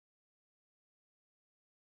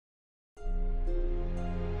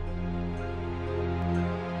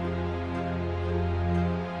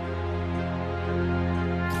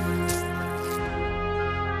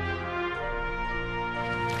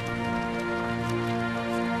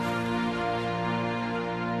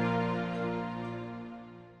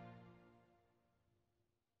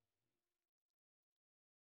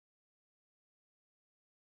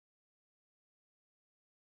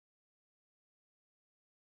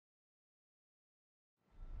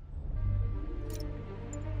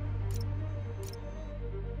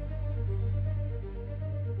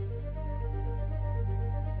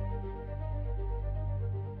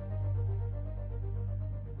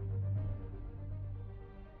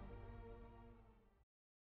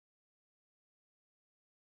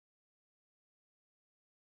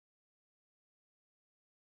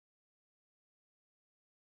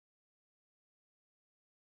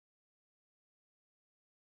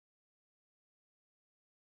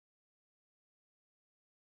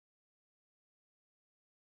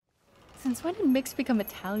Since when did Mix become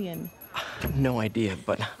Italian? No idea,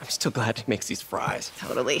 but I'm still glad he makes these fries.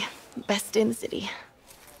 Totally. Best in the city.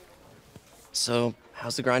 So,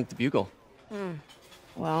 how's the grind at the Bugle?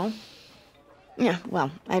 Well,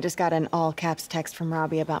 I just got an all-caps text from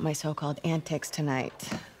Robbie about my so-called antics tonight.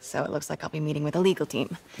 So it looks like I'll be meeting with the legal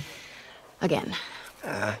team. Again.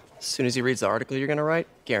 As soon as he reads the article you're gonna write,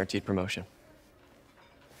 guaranteed promotion.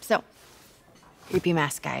 So, creepy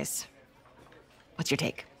mask guys. What's your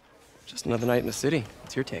take? Just another night in the city.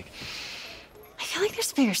 What's your take? I feel like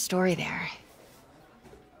there's a bigger story there.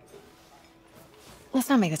 Let's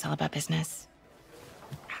not make this all about business.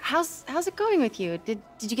 How's it going with you? Did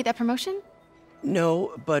you get that promotion?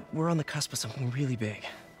 No, but we're on the cusp of something really big.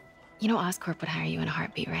 You know Oscorp would hire you in a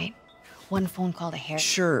heartbeat, right? One phone call to Harry.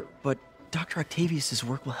 Sure, but Dr. Octavius's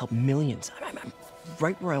work will help millions. I'm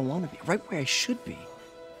right where I want to be, right where I should be.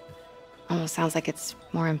 Almost sounds like it's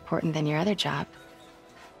more important than your other job.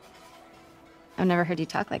 I've never heard you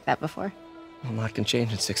talk like that before. A lot can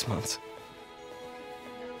change in 6 months.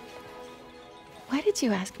 Why did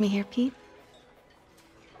you ask me here, Pete?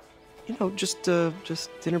 You know, just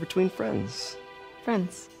dinner between friends.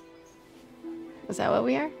 Friends. Is that what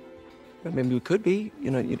we are? Maybe we could be,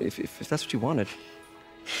 you know, if that's what you wanted.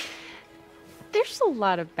 There's a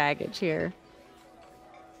lot of baggage here.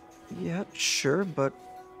 Yeah, sure, but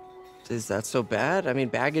is that so bad? I mean,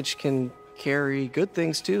 baggage can carry good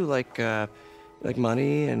things too, like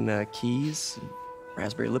money and keys, and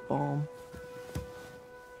raspberry lip balm.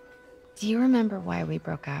 Do you remember why we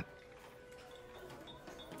broke up?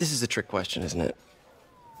 This is a trick question, isn't it?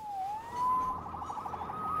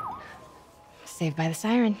 Saved by the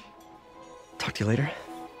siren. Talk to you later.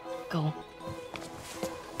 Go.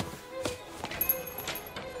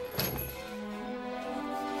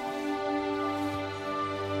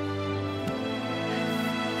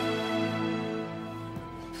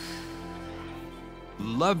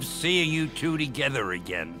 Love seeing you two together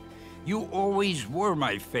again. You always were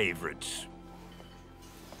my favorites.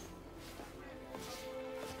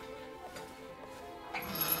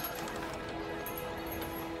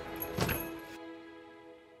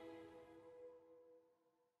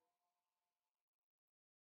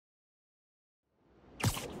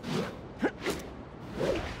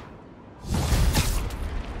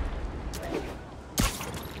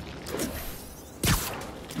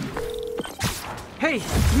 Hey,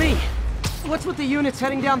 it's me. What's with the units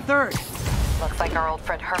heading down 3rd? Looks like our old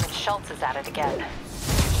friend Herman Schultz is at it again.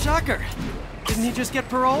 Shocker. Didn't he just get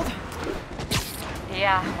paroled?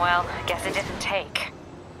 Yeah, well, guess it didn't take.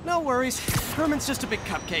 No worries. Herman's just a big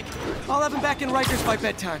cupcake. I'll have him back in Rikers by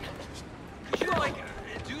bedtime. Did you,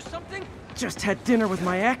 do something? Just had dinner with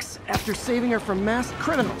my ex after saving her from masked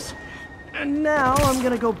criminals. And now I'm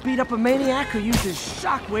gonna go beat up a maniac who uses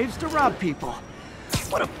shockwaves to rob people.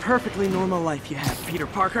 What a perfectly normal life you have, Peter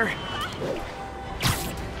Parker.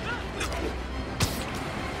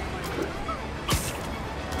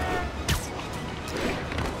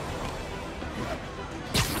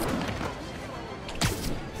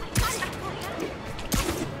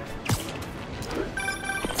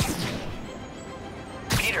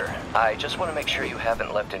 Peter, I just want to make sure you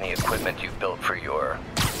haven't left any equipment you've built for your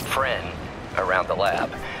friend around the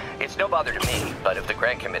lab. It's no bother to me, but if the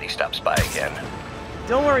grant committee stops by again...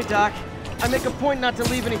 Don't worry, Doc. I make a point not to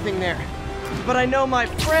leave anything there. But I know my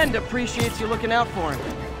friend appreciates you looking out for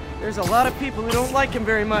him. There's a lot of people who don't like him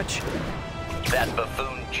very much. That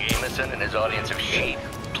buffoon Jameson and his audience of sheep,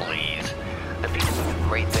 please. The people who do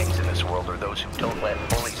great things in this world are those who don't let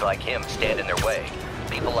bullies like him stand in their way.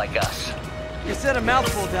 People like us. You said a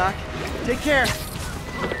mouthful, Doc. Take care.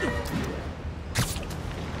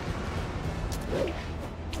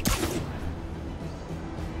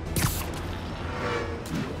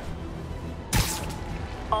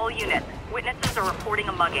 All units, witnesses are reporting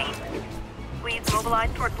a mugging. Please mobilize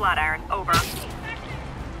toward Flatiron. Over.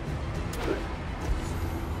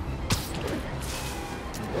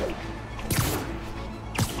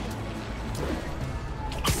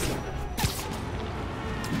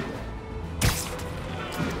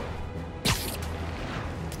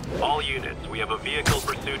 All units, we have a vehicle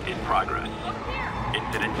pursuit in progress.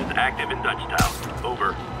 Incident is active in Dutchtown.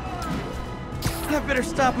 Over. I better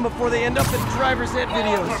stop them before they end up in driver's ed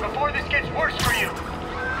videos. Before this gets worse for you! We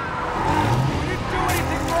didn't do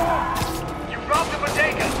anything wrong! You robbed the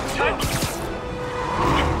bodega! Shoot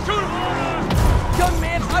him! Young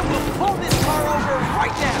man, I will pull this car over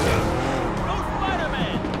right now! No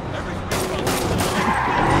Spider-Man!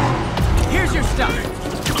 Here's your stuff!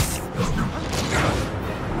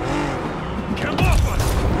 Come on!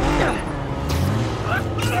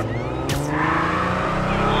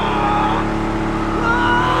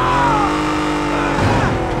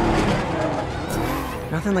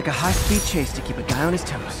 Nothing like a high-speed chase to keep a guy on his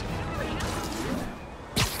toes.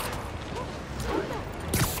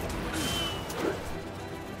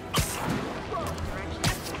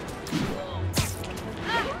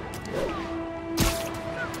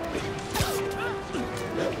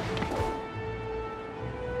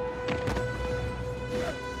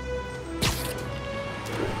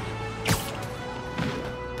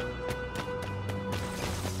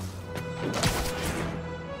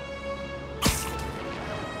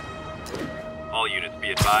 All units be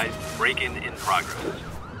advised, break-in in progress.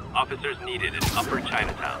 Officers needed in Upper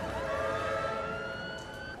Chinatown.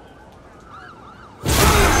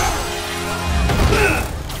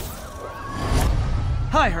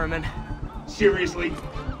 Hi, Herman. Seriously? Give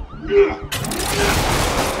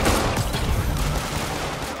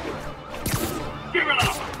it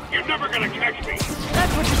up! You're never gonna catch me!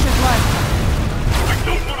 That's what you said last time. I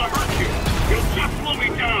don't want to hurt you! You'll just slow me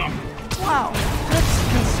down! Wow, that's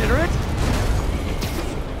considerate.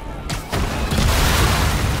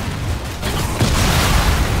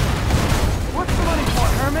 What's the money for,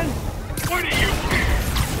 Herman? What do you care?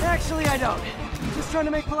 Actually, I don't. Just trying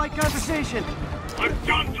to make polite conversation. I'm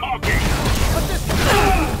done talking! But this...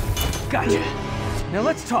 Gotcha. Now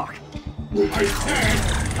let's talk. I said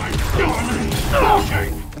I'm done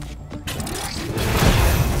talking!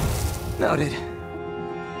 Noted.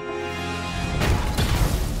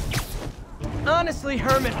 Honestly,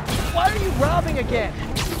 Herman, why are you robbing again?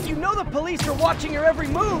 You know the police are watching your every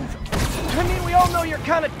move. I mean, we all know you're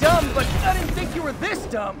kind of dumb, but I didn't think you were this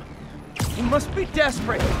dumb. You must be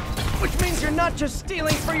desperate, which means you're not just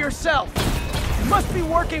stealing for yourself. You must be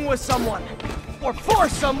working with someone, or for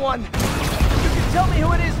someone. You can tell me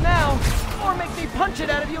who it is now, or make me punch it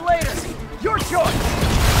out of you later. Your choice.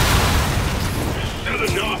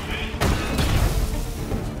 Good enough!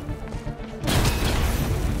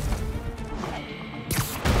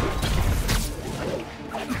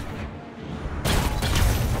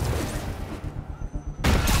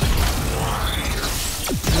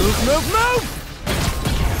 Move, move, move!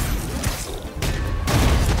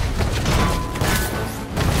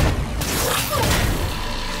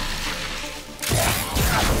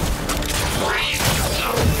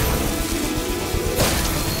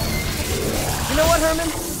 You know what, Herman?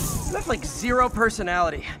 You have like zero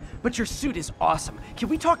personality, but your suit is awesome. Can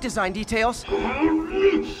we talk design details?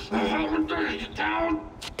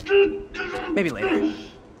 Maybe later.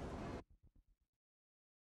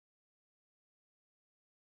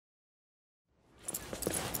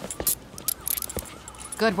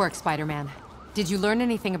 Good work, Spider-Man. Did you learn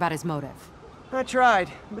anything about his motive? I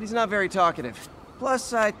tried, but he's not very talkative.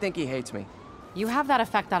 Plus, I think he hates me. You have that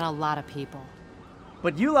effect on a lot of people.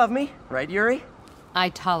 But you love me, right, Yuri? I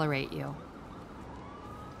tolerate you.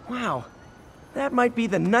 Wow. That might be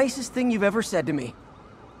the nicest thing you've ever said to me.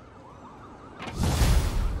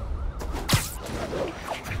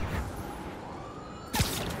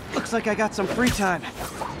 Looks like I got some free time.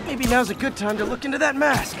 Maybe now's a good time to look into that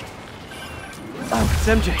mask. Oh, it's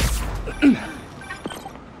MJ.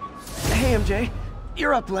 Hey, MJ.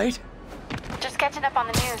 You're up late. Just catching up on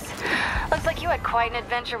the news. Looks like you had quite an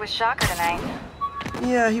adventure with Shocker tonight.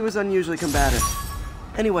 Yeah, he was unusually combative.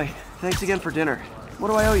 Anyway, thanks again for dinner. What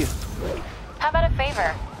do I owe you? How about a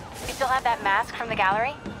favor? You still have that mask from the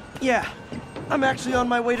gallery? Yeah. I'm actually on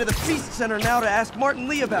my way to the Feast Center now to ask Martin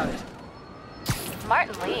Lee about it.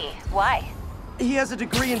 Martin Lee? Why? He has a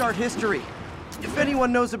degree in art history. If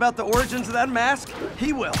anyone knows about the origins of that mask,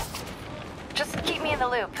 he will. Just keep me in the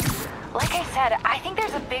loop. Like I said, I think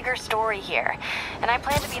there's a bigger story here, and I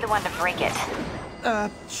plan to be the one to break it.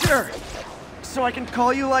 Sure. So I can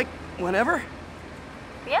call you, like, whenever?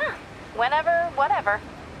 Yeah, whenever, whatever.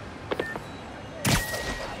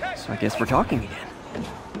 So I guess we're talking again.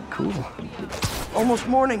 Cool. Almost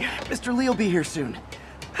morning. Mr. Lee will be here soon.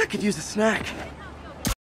 I could use a snack.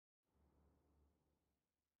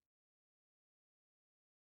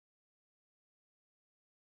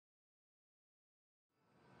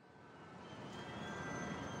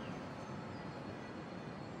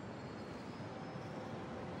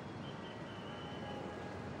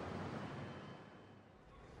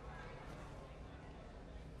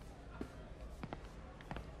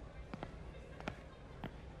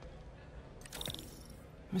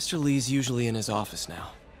 Mr. Lee's usually in his office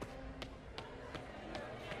now.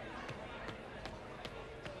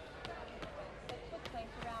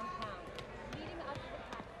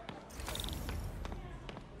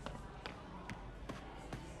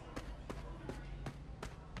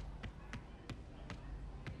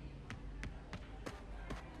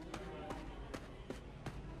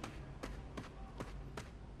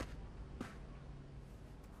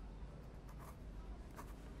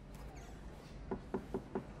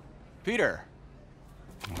 Peter.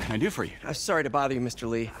 What can I do for you? I'm sorry to bother you, Mr.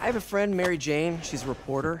 Lee. I have a friend, Mary Jane. She's a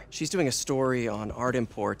reporter. She's doing a story on art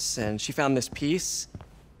imports, and she found this piece.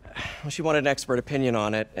 Well, she wanted an expert opinion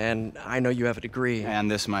on it, and I know you have a degree.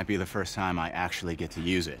 And this might be the first time I actually get to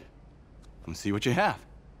use it. Let's see what you have.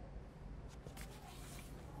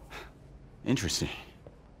 Interesting.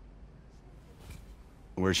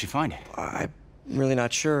 Where'd she find it? I'm really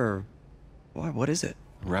not sure. Why, what is it?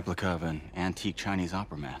 A replica of an antique Chinese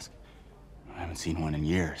opera mask. I haven't seen one in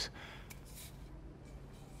years.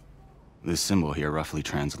 This symbol here roughly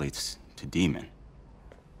translates to demon.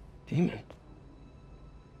 Demon?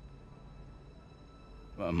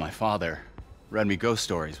 My father read me ghost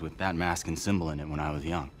stories with that mask and symbol in it when I was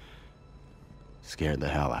young. Scared the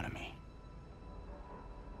hell out of me.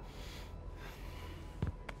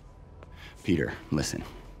 Peter, listen.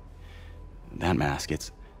 That mask,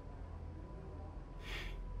 it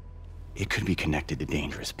could be connected to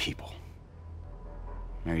dangerous people.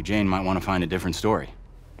 Mary Jane might want to find a different story.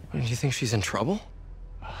 Do you think she's in trouble?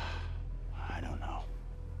 I don't know.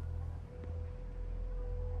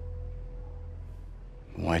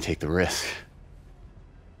 Why take the risk?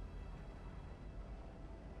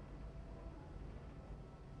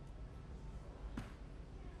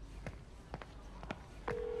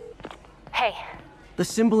 Hey. The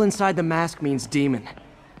symbol inside the mask means demon.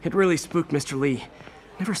 It really spooked Mr. Lee.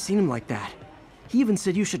 Never seen him like that. He even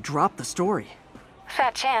said you should drop the story.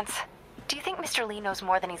 Fat chance. Do you think Mr. Lee knows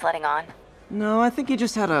more than he's letting on? No, I think he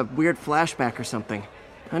just had a weird flashback or something.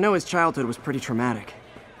 I know his childhood was pretty traumatic.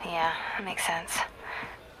 Yeah, that makes sense.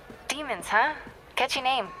 Demons, huh? Catchy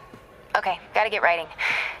name. Okay, gotta get writing.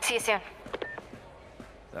 See you soon.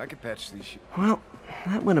 I could patch these. Well,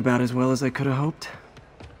 that went about as well as I could have hoped.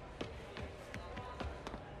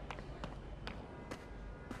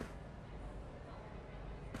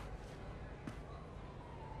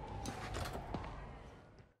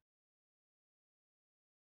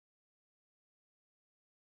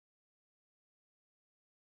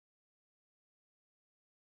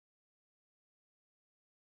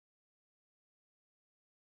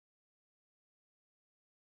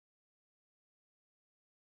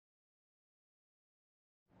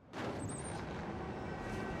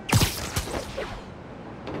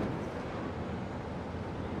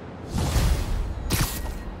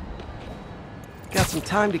 Got some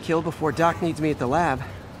time to kill before Doc needs me at the lab.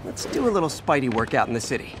 Let's do a little Spidey workout in the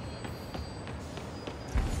city.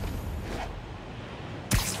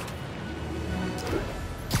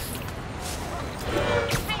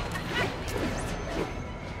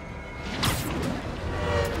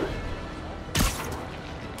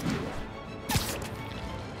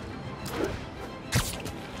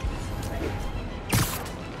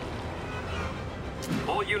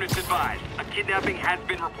 All units advised. A kidnapping has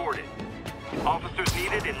been reported. Officers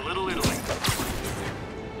needed in Little Italy.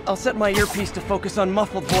 I'll set my earpiece to focus on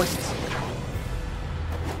muffled voices.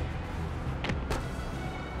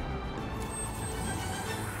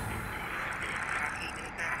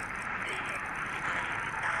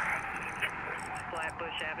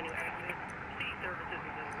 Flatbush Avenue. See services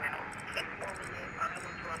as well.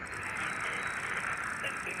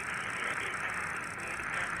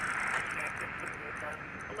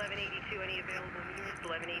 1182, any available units?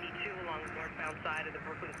 1182 along the northbound side of the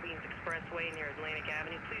Brooklyn-Queens Expressway near Atlantic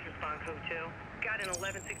Avenue. Please respond code 2. Got an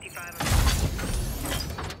 1165.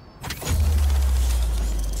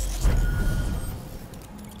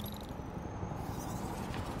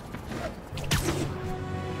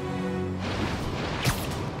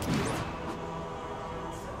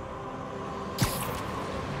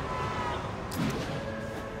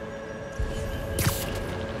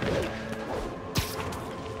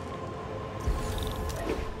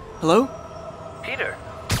 Hello? Peter,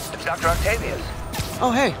 it's Dr. Octavius.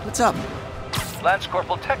 Oh, hey, what's up? Lance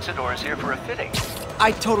Corporal Texador is here for a fitting.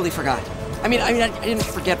 I totally forgot. I didn't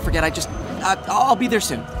forget. I just... I'll be there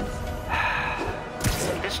soon.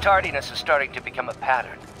 This tardiness is starting to become a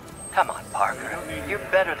pattern. Come on, Parker. You're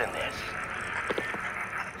better than this.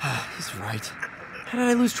 He's right. How did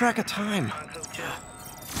I lose track of time?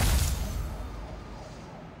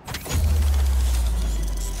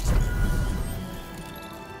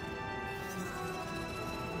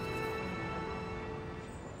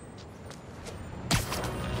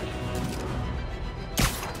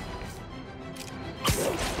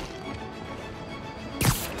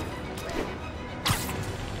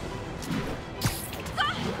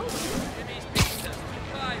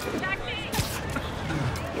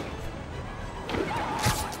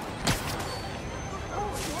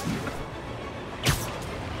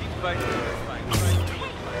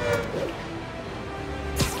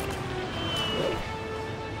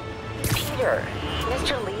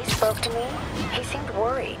 spoke to me, he seemed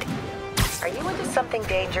worried. Are you into something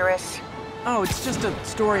dangerous? Oh, it's just a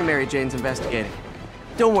story Mary Jane's investigating.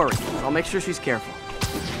 Don't worry, I'll make sure she's careful.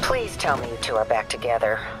 Please tell me you two are back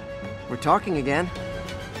together. We're talking again.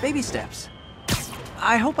 Baby steps.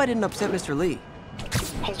 I hope I didn't upset Mr. Lee.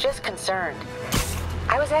 He's just concerned.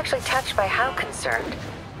 I was actually touched by how concerned.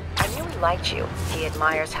 I knew he liked you. He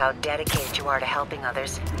admires how dedicated you are to helping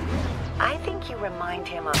others. I think you remind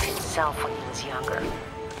him of himself when he was younger.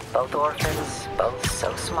 Both orphans, both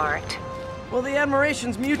so smart. Well, the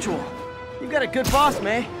admiration's mutual. You've got a good boss,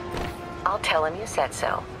 May. I'll tell him you said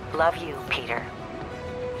so. Love you, Peter.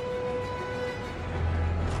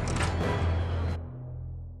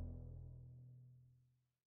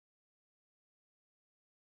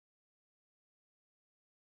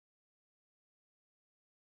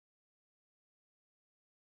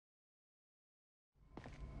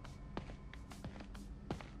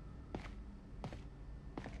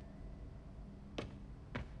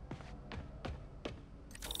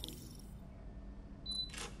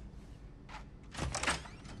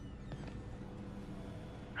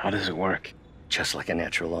 How does it work? Just like a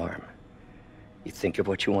natural arm. You think of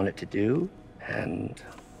what you want it to do, and...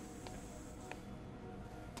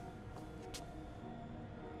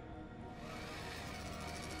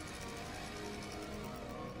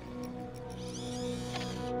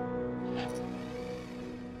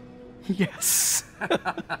 Yes.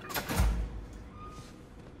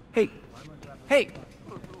 Hey,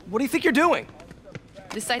 what do you think you're doing?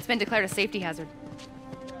 This site's been declared a safety hazard.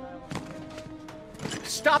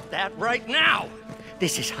 Stop that right now!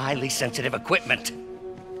 This is highly sensitive equipment.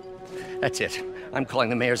 That's it. I'm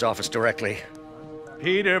calling the mayor's office directly.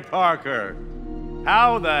 Peter Parker,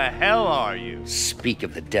 how the hell are you? Speak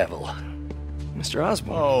of the devil. Mr.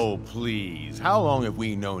 Osborn. Oh, please. How long have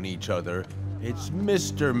we known each other? It's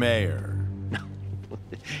Mr. Mayor.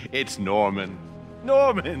 It's Norman.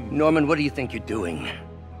 Norman! Norman, what do you think you're doing?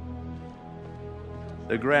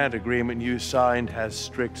 The grant agreement you signed has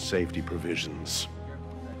strict safety provisions.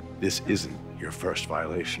 This isn't your first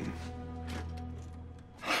violation.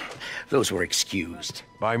 Those were excused.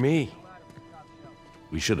 By me.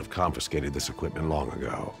 We should have confiscated this equipment long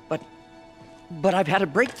ago. But I've had a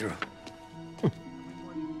breakthrough.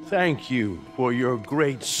 Thank you for your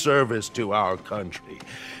great service to our country.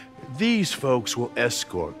 These folks will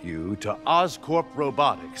escort you to Oscorp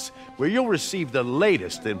Robotics, where you'll receive the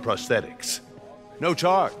latest in prosthetics. No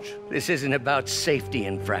charge. This isn't about safety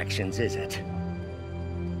infractions, is it?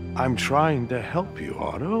 I'm trying to help you,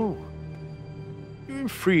 Otto. You're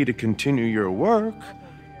free to continue your work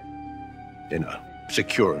in a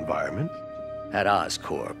secure environment. At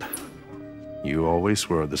Oscorp. You always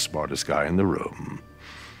were the smartest guy in the room.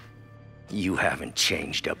 You haven't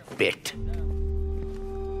changed a bit.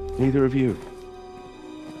 Neither of you.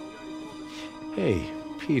 Hey,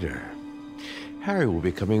 Peter. Harry will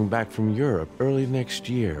be coming back from Europe early next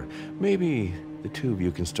year. Maybe the two of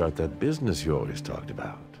you can start that business you always talked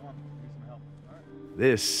about.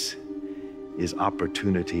 This is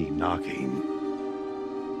opportunity knocking.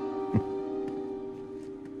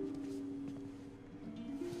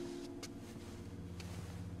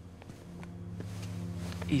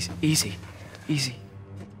 Easy.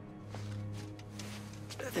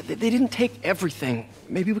 They didn't take everything.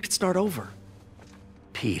 Maybe we could start over.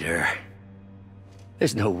 Peter,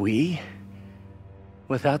 there's no we.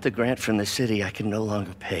 Without the grant from the city, I can no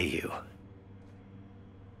longer pay you.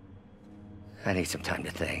 I need some time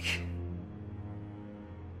to think.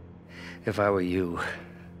 If I were you,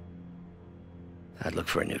 I'd look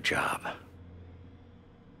for a new job.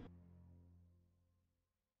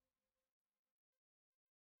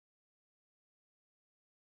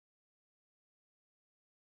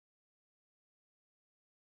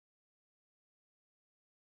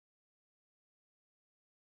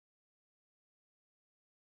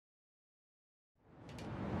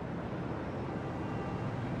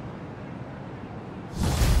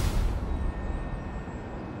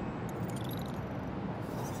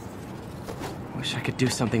 Wish I could do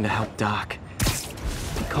something to help Doc.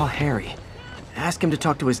 Call Harry. Ask him to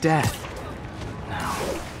talk to his dad.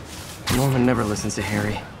 No. Norman never listens to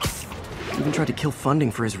Harry. Even tried to kill funding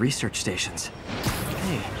for his research stations.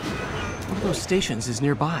 Hey, one of those stations is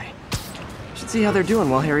nearby. Should see how they're doing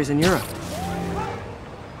while Harry's in Europe.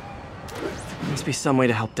 There must be some way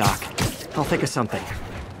to help Doc. I'll think of something.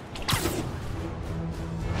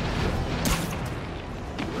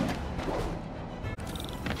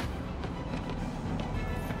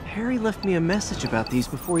 Harry left me a message about these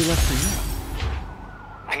before he left for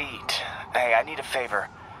you. Pete, hey, I need a favor.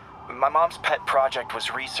 My mom's pet project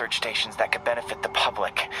was research stations that could benefit the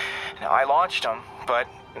public. Now, I launched them, but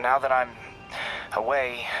Now that I'm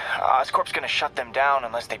away, Oscorp's gonna shut them down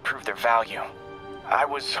unless they prove their value. I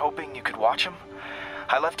was hoping you could watch them.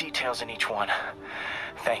 I left details in each one.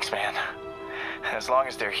 Thanks, man. As long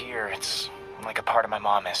as they're here, it's like a part of my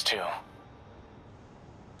mom is, too.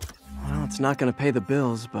 Well, it's not gonna pay the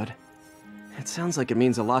bills, but it sounds like it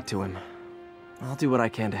means a lot to him. I'll do what I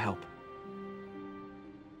can to help.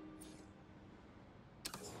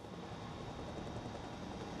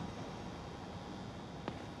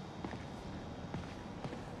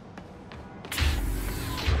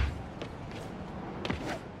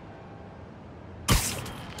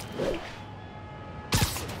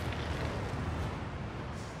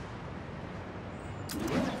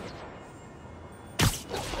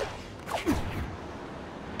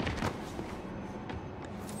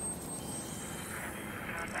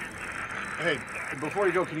 Hey, before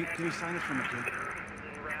you go, can you sign this for me, kid?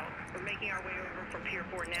 We're making our way over from Pier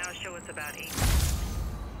 4 now. Show us about 8.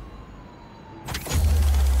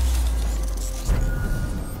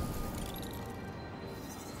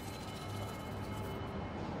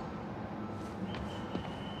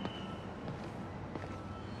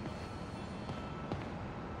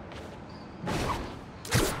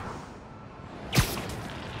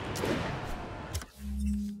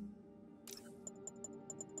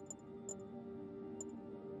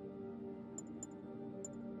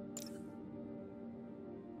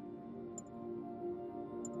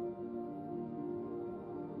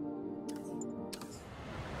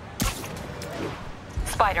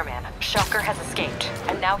 Spider-Man, Shocker has escaped,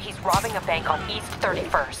 and now he's robbing a bank on East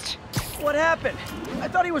 31st. What happened? I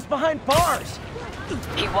thought he was behind bars.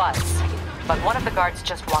 He was, but one of the guards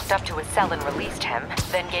just walked up to his cell and released him,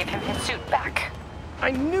 then gave him his suit back.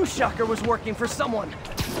 I knew Shocker was working for someone.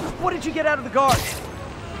 What did you get out of the guard?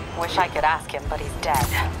 Wish I could ask him, but he's dead.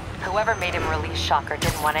 Whoever made him release Shocker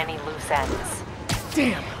didn't want any loose ends.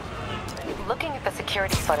 Damn. Looking at the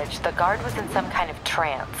security footage, the guard was in some kind of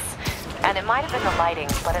trance. And it might have been the lighting,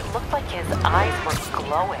 but it looked like his eyes were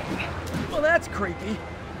glowing. Well, that's creepy.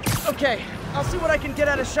 Okay, I'll see what I can get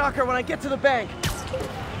out of Shocker when I get to the bank.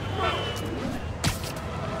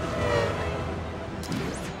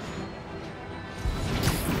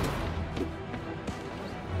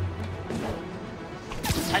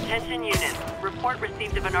 Attention units. Report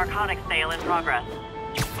received of a narcotics sale in progress.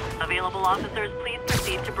 Available officers, please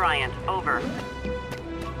proceed to Bryant. Over.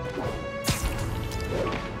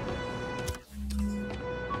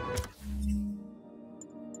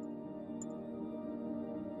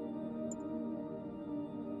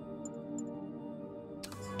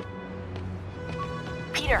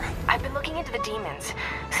 Peter, I've been looking into the demons.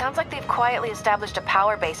 Sounds like they've quietly established a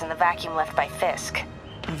power base in the vacuum left by Fisk.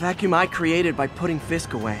 A vacuum I created by putting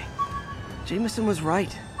Fisk away. Jameson was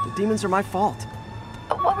right. The demons are my fault.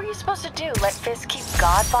 But what were you supposed to do? Let Fisk keep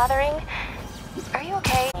God bothering? Are you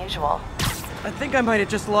okay? Usual. I think I might have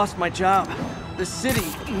just lost my job. The city,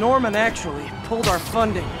 Norman actually, pulled our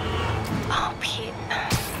funding. Oh, Pete.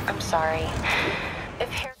 I'm sorry. If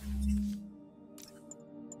Harry...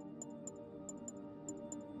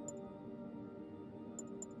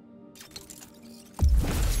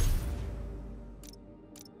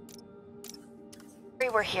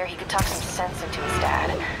 were here, he could talk some sense into his dad.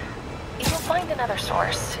 You'll find another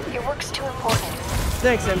source. Your work's too important.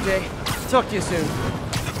 Thanks, MJ. Talk to you soon.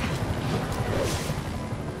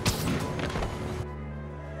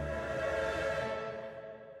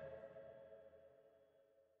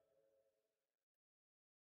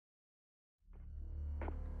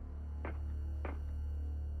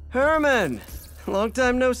 Herman! Long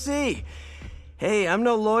time no see. Hey, I'm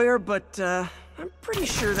no lawyer, but, I'm pretty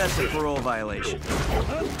sure that's a parole violation.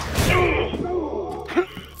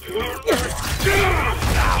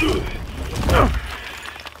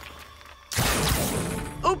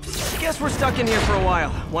 Oops, guess we're stuck in here for a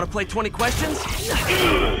while. Want to play 20 questions?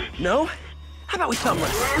 No? How about we thumb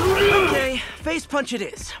wrestle? Okay, face punch it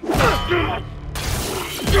is.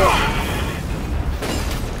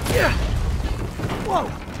 Whoa!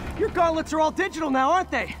 Your gauntlets are all digital now, aren't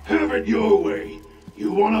they? Have it your way.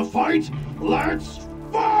 You wanna fight? Let's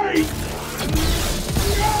fight!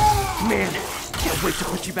 Man, can't wait to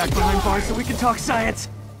put you back behind bars so we can talk science.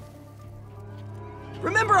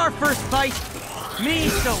 Remember our first fight? Me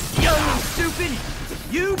so young and stupid,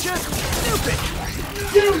 you just stupid.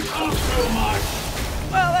 You talk so much!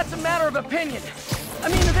 Well, that's a matter of opinion. I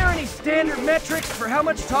mean, are there any standard metrics for how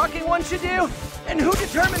much talking one should do? And who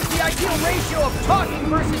determines the ideal ratio of talking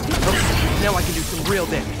versus... Okay, now I can do some real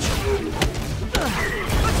damage.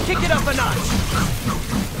 Let's kick it up a notch.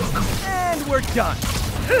 And we're done.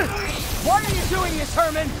 Why are you doing this,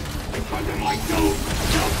 Herman? Because if I don't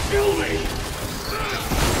kill me!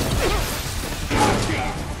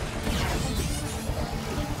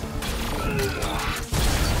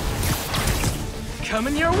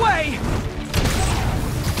 Coming your way!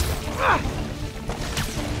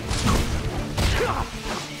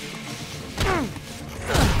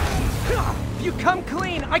 If you come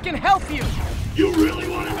clean, I can help you! You really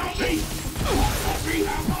want to help me? Let me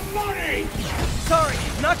have the money! Sorry,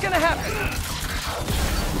 not gonna happen.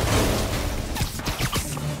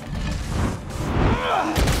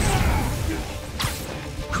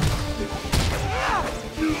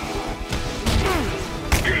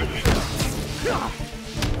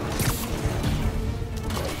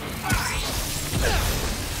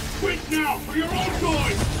 Quit now for your own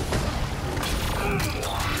good!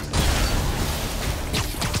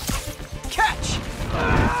 Catch!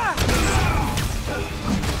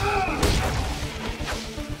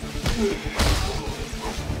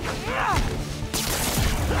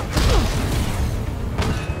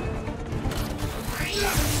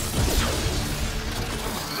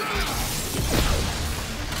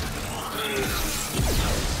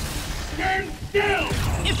 Stand still!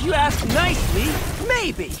 If you ask nicely,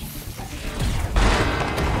 maybe.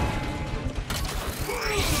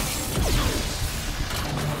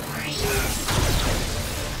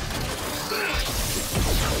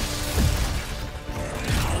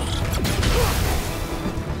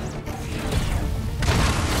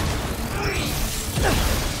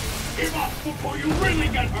 Give up before you really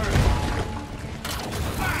get hurt!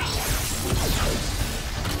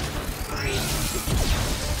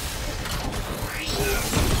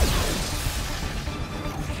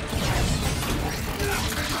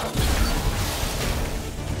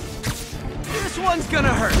 This one's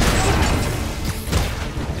gonna hurt.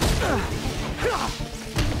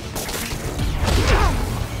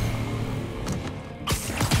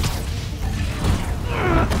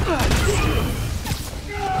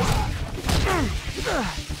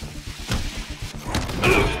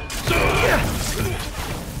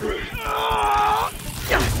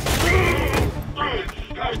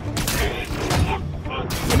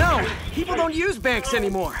 You know, people don't use banks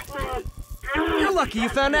anymore. You're lucky you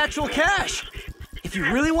found actual cash. If you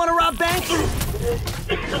really want to rob banks,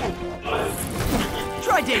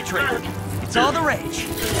 try day trading. It's all the rage.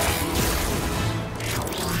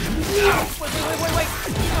 Wait.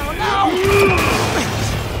 Oh, no!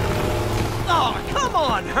 Oh, come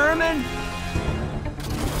on, Herman!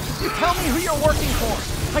 You tell me who you're working for.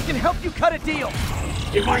 I can help you cut a deal.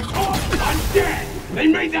 If I talk, I'm dead! They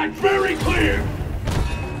made that very clear!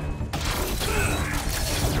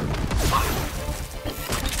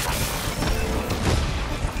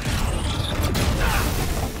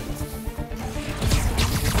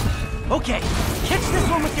 Okay, catch this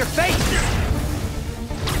one with your face!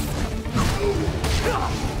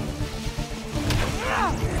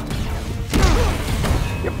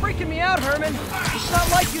 You're freaking me out, Herman. It's not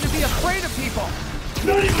like you to be afraid of people.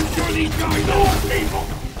 Not even sure these guys are people!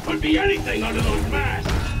 Could be anything under those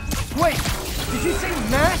masks! Wait, did you say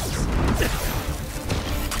masks?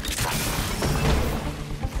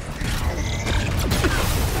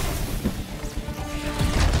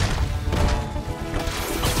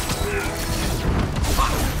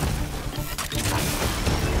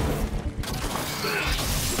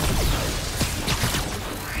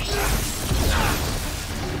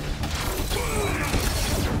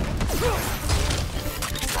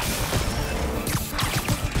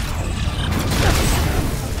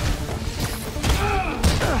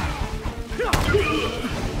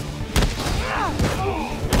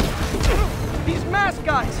 These mask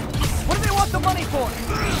guys! What do they want the money for?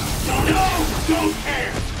 No! Don't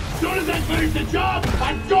care! As soon as I finish the job,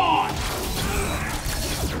 I'm gone!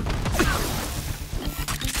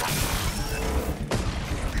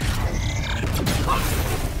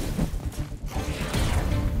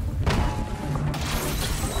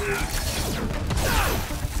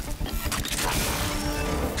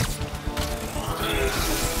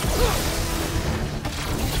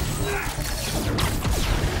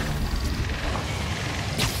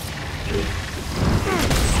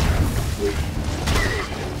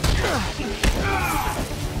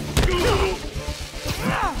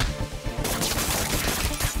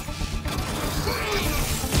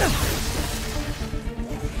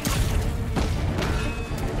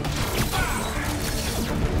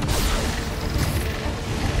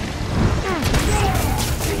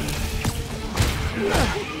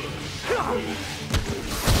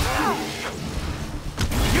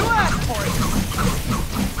 You asked for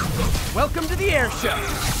it! Welcome to the air show!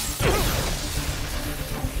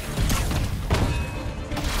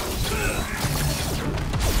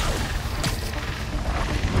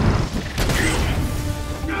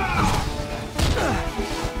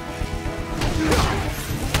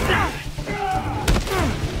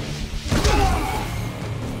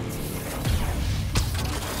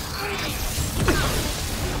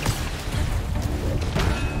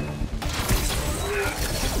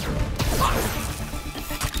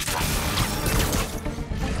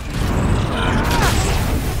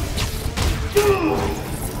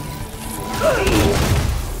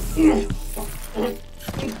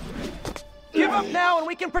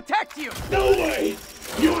 No way!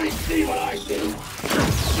 You ain't seen what I see!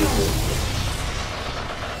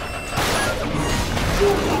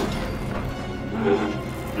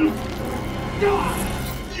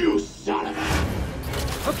 You son of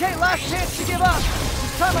a... Okay, last chance to give up.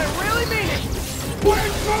 This time I really mean it. We're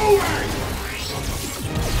moving!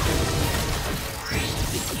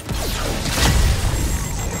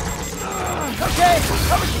 Okay,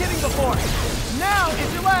 I was kidding before. Now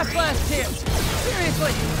is your last chance.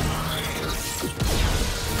 Seriously.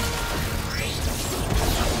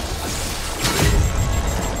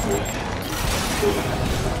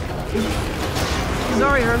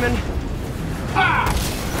 Sorry, Herman.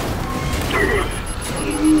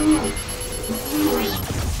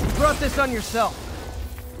 You brought this on yourself.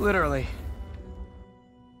 Literally.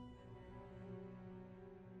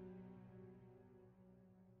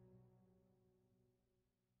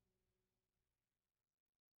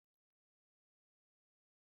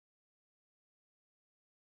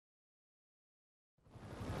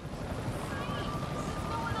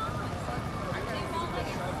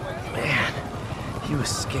 Man, he was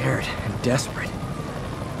scared and desperate.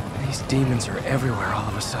 These demons are everywhere all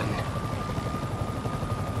of a sudden.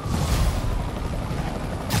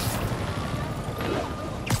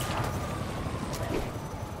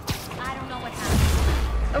 I don't know what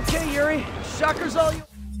happened. Okay, Yuri. Shocker's all you...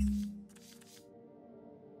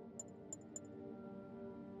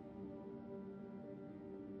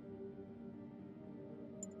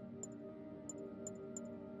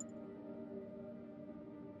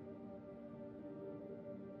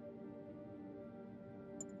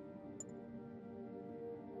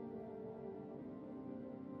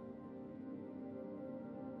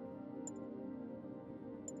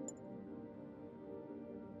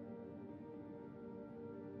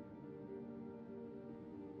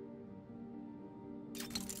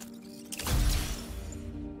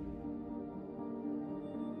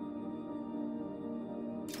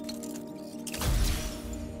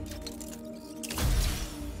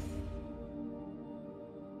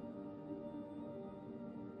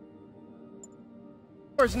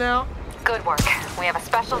 now. Good work. We have a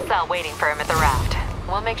special cell waiting for him at the raft.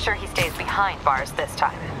 We'll make sure he stays behind bars this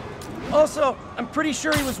time. Also, I'm pretty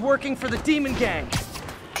sure he was working for the Demon Gang.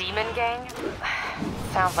 Demon Gang?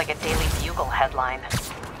 Sounds like a Daily Bugle headline.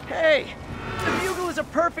 Hey, the Bugle is a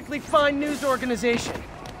perfectly fine news organization.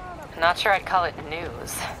 Not sure I'd call it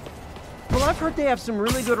news. Well, I've heard they have some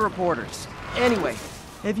really good reporters. Anyway,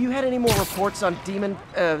 have you had any more reports on demon,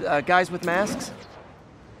 guys with masks?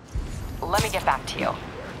 Let me get back to you.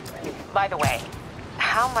 By the way,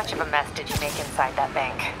 how much of a mess did you make inside that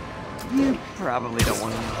bank? You probably don't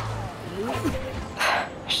want to know.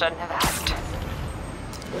 Shouldn't have asked.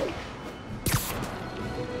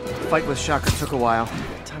 The fight with Shocker took a while.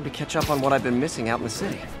 Time to catch up on what I've been missing out in the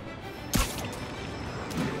city.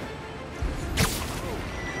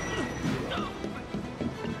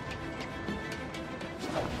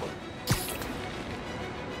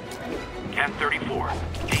 Camp 34.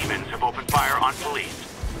 Demons have opened fire on police.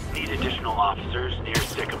 Need additional officers near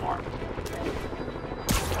Sycamore.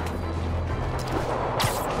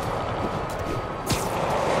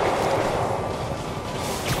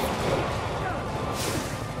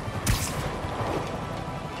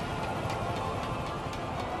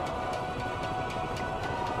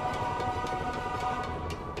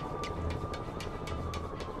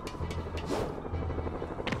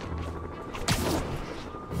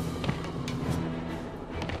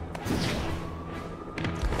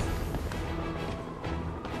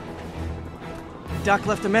 Doc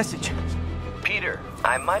left a message. Peter,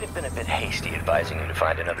 I might have been a bit hasty advising you to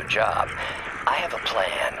find another job. I have a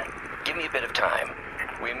plan. Give me a bit of time.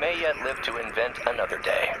 We may yet live to invent another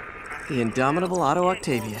day. The indomitable Otto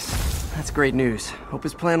Octavius. That's great news. Hope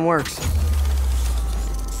his plan works.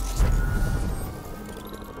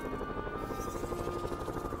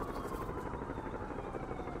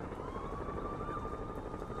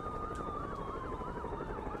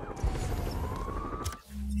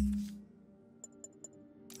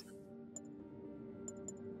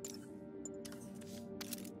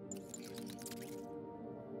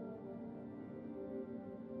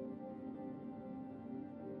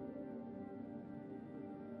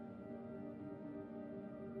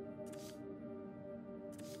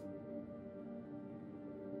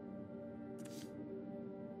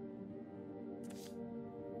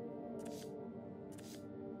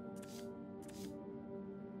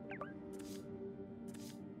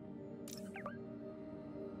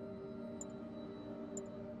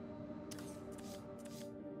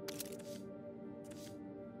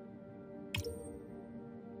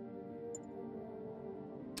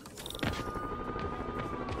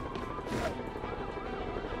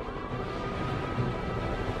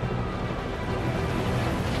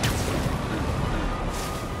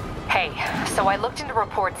 So I looked into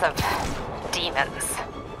reports of demons.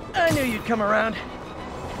 I knew you'd come around.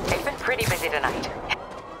 They've been pretty busy tonight.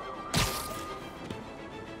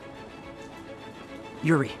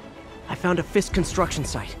 Yuri, I found a Fisk construction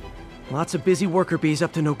site. Lots of busy worker bees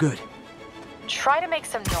up to no good. Try to make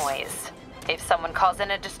some noise. If someone calls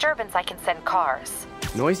in a disturbance, I can send cars.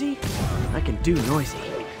 Noisy? I can do noisy.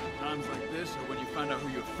 Times like this are when you find out who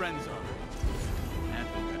your friends are.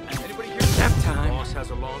 Anybody here? Nap time. Boss has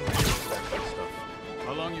a long history with that kind of stuff.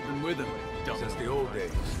 How long you been with him? Since the old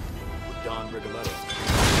days, with Don Rigoletto.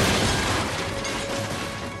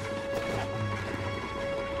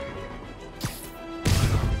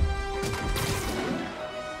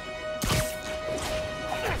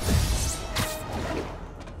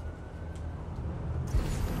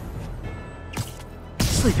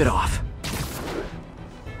 Sleep it off.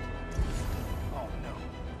 Oh no,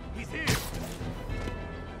 he's here.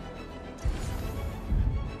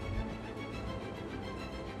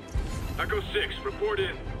 Echo 6, report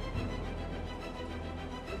in.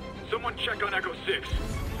 Someone check on Echo 6.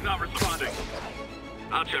 He's not responding.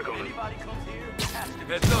 I'll check on him.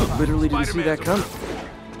 Heads up. Literally didn't see that coming.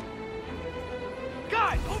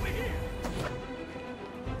 Guys, over here.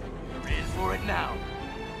 You're in for it now.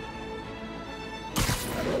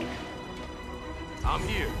 I'm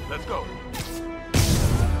here. Let's go.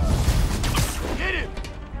 Get him!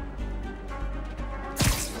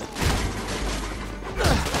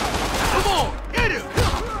 Come on, get him!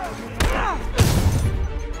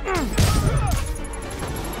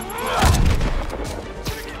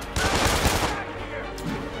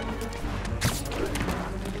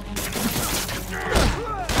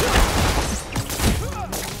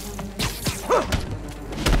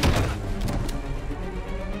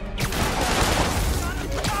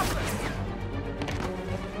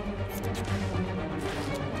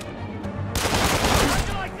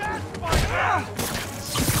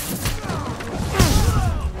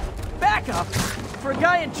 Backup? For a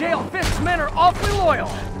guy in jail, Fisk's men are awfully loyal.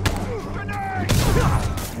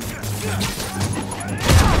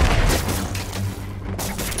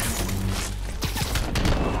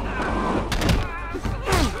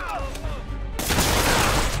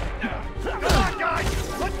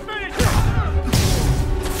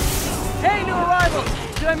 Hey, new arrivals!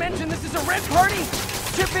 Did I mention this is a rent party?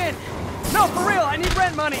 Chip in! No, for real, I need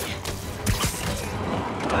rent money!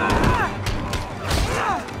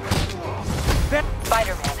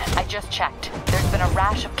 Spider-Man, I just checked. There's been a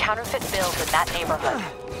rash of counterfeit bills in that neighborhood.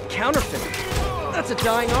 Counterfeit? That's a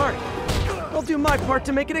dying art. I'll do my part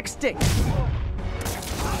to make it extinct.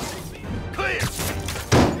 Clear!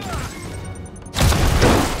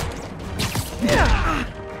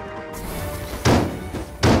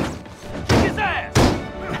 Kick his ass!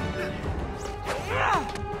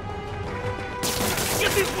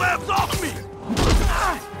 Get these webs off me!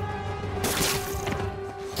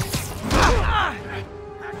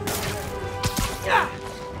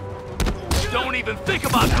 Don't even think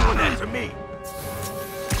about doing that to me!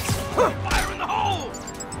 Fire in the hole!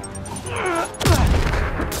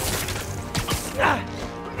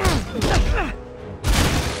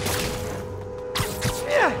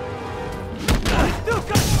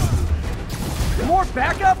 More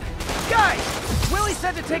backup? Guys! Willie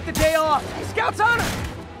said to take the day off. Scout's honor!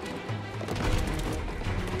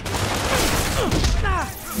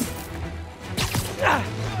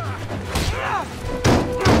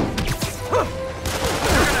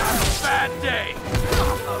 Bad day!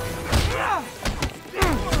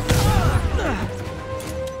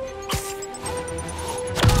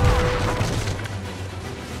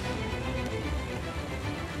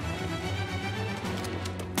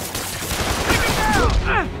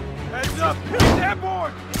 Heads up! Get that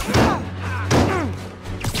board!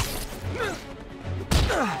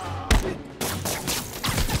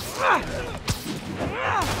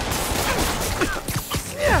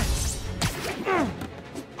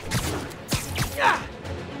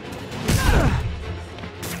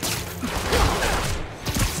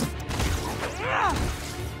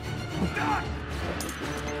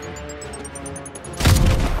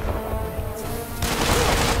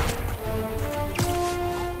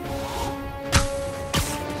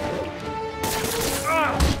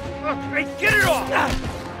 Hey, get it off!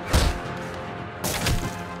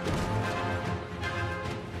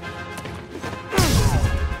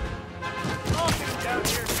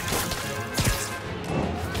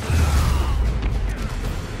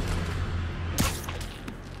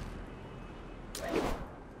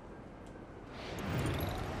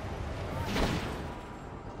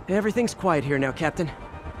 Everything's quiet here now, Captain.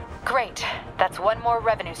 Great. That's one more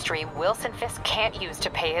revenue stream Wilson Fisk can't use to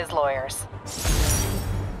pay his lawyers.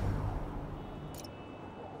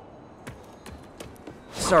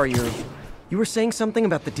 Sorry, Yuri. You were saying something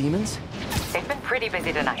about the demons? They've been pretty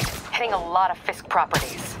busy tonight, hitting a lot of Fisk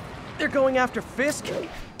properties. They're going after Fisk?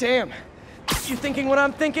 Damn. You thinking what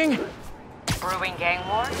I'm thinking? Brewing gang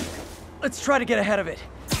war? Let's try to get ahead of it.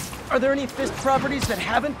 Are there any Fisk properties that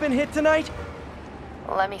haven't been hit tonight?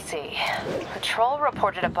 Let me see. Patrol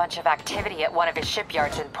reported a bunch of activity at one of his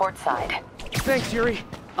shipyards in Portside. Thanks, Yuri.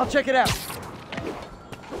 I'll check it out.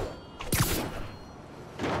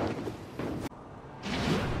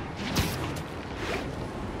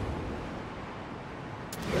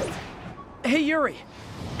 Hey, Yuri.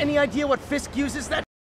 Any idea what Fisk uses that